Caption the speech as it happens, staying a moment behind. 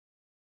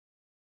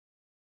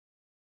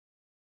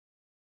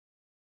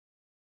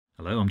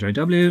Hello, I'm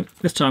JW.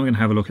 This time we're going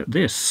to have a look at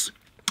this.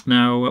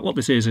 Now, what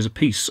this is a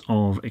piece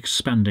of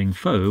expanding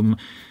foam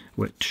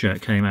which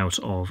came out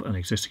of an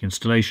existing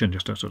installation,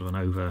 just a sort of an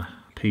over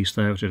piece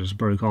there, which I just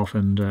broke off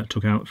and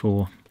took out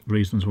for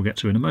reasons we'll get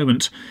to in a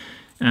moment.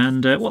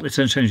 And what this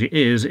essentially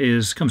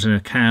is comes in a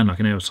can,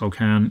 like an aerosol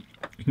can.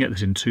 You can get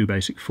this in two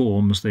basic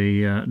forms.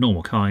 The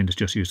normal kind is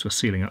just used for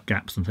sealing up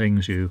gaps and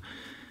things. You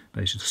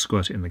basically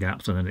squirt it in the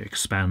gaps and then it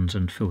expands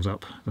and fills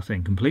up the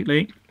thing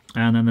completely.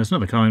 And then there's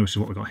another kind, which is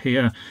what we've got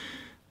here.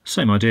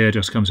 Same idea,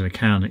 just comes in a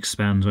can,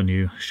 expands when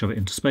you shove it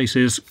into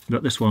spaces.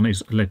 But this one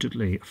is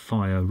allegedly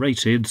fire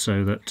rated,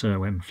 so that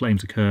when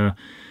flames occur,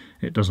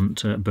 it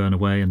doesn't burn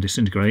away and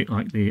disintegrate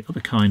like the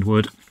other kind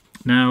would.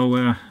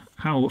 Now,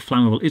 how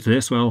flammable is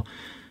this? Well,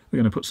 we're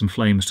going to put some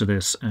flames to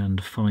this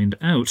and find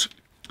out.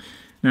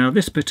 Now,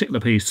 this particular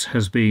piece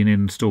has been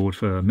installed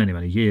for many,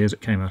 many years. It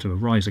came out of a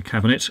riser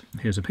cabinet.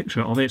 Here's a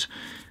picture of it,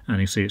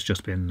 and you see it's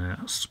just been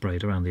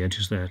sprayed around the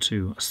edges there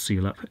to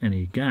seal up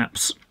any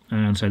gaps.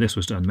 And so this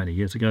was done many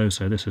years ago,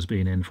 so this has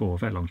been in for a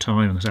very long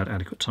time and has had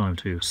adequate time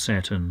to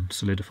set and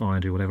solidify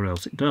and do whatever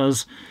else it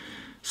does.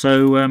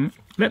 So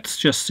let's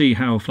just see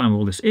how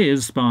flammable this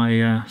is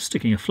by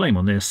sticking a flame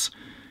on this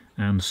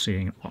and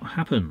seeing what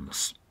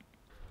happens.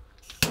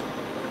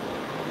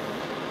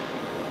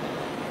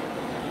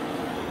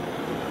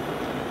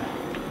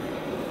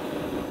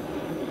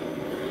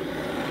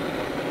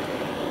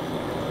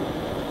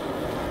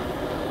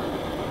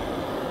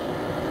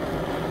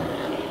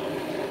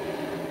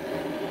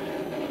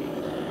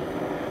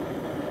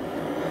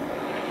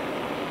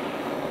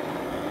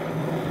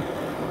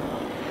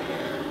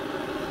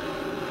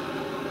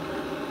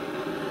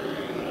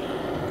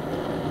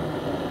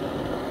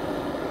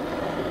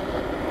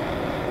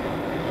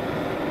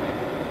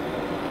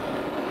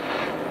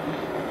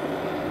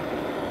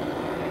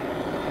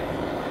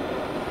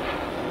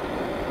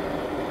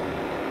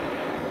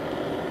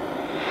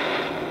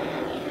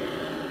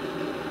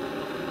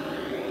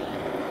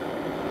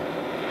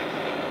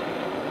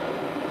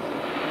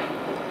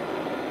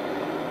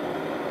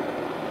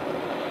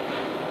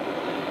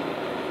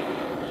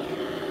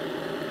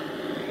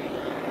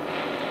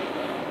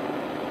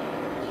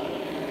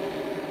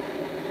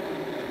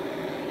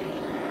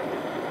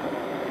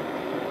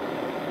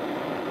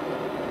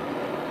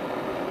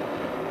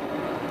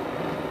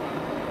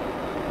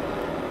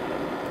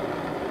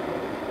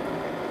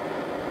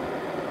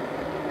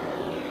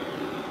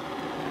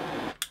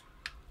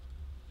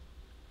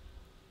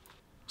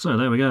 So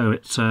there we go.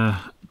 It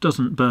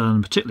doesn't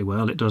burn particularly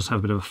well. It does have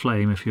a bit of a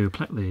flame if you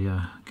apply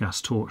the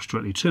gas torch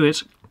directly to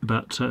it,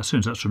 but as soon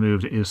as that's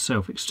removed it is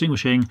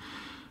self-extinguishing.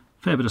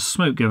 Fair bit of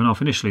smoke given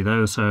off initially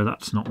though, so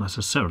that's not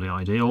necessarily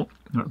ideal.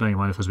 But bearing in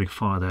mind if there's a big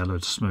fire there,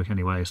 loads of smoke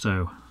anyway,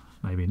 so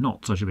maybe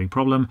not such a big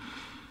problem.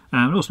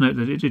 And also note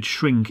that it did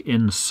shrink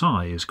in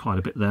size quite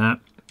a bit there,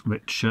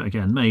 which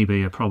again may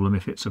be a problem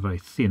if it's a very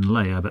thin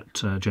layer, but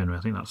generally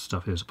I think that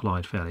stuff is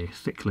applied fairly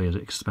thickly as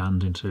it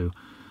expands into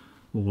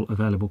all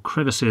available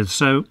crevices,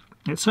 so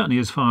it certainly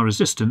is fire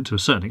resistant to a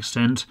certain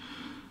extent,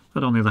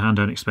 but on the other hand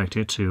don't expect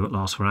it to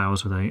last for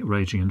hours with a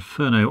raging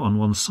inferno on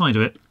one side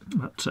of it.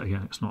 But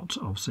again, it's not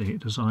obviously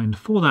designed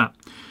for that.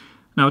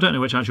 Now I don't know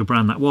which actual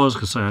brand that was,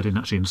 because I didn't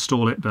actually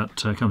install it,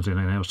 but it comes in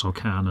an aerosol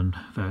can and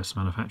various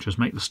manufacturers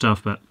make the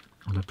stuff, but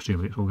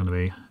presumably it's all going to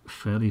be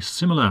fairly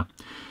similar.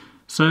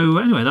 So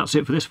anyway, that's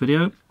it for this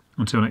video.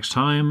 Until next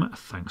time,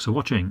 thanks for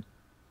watching.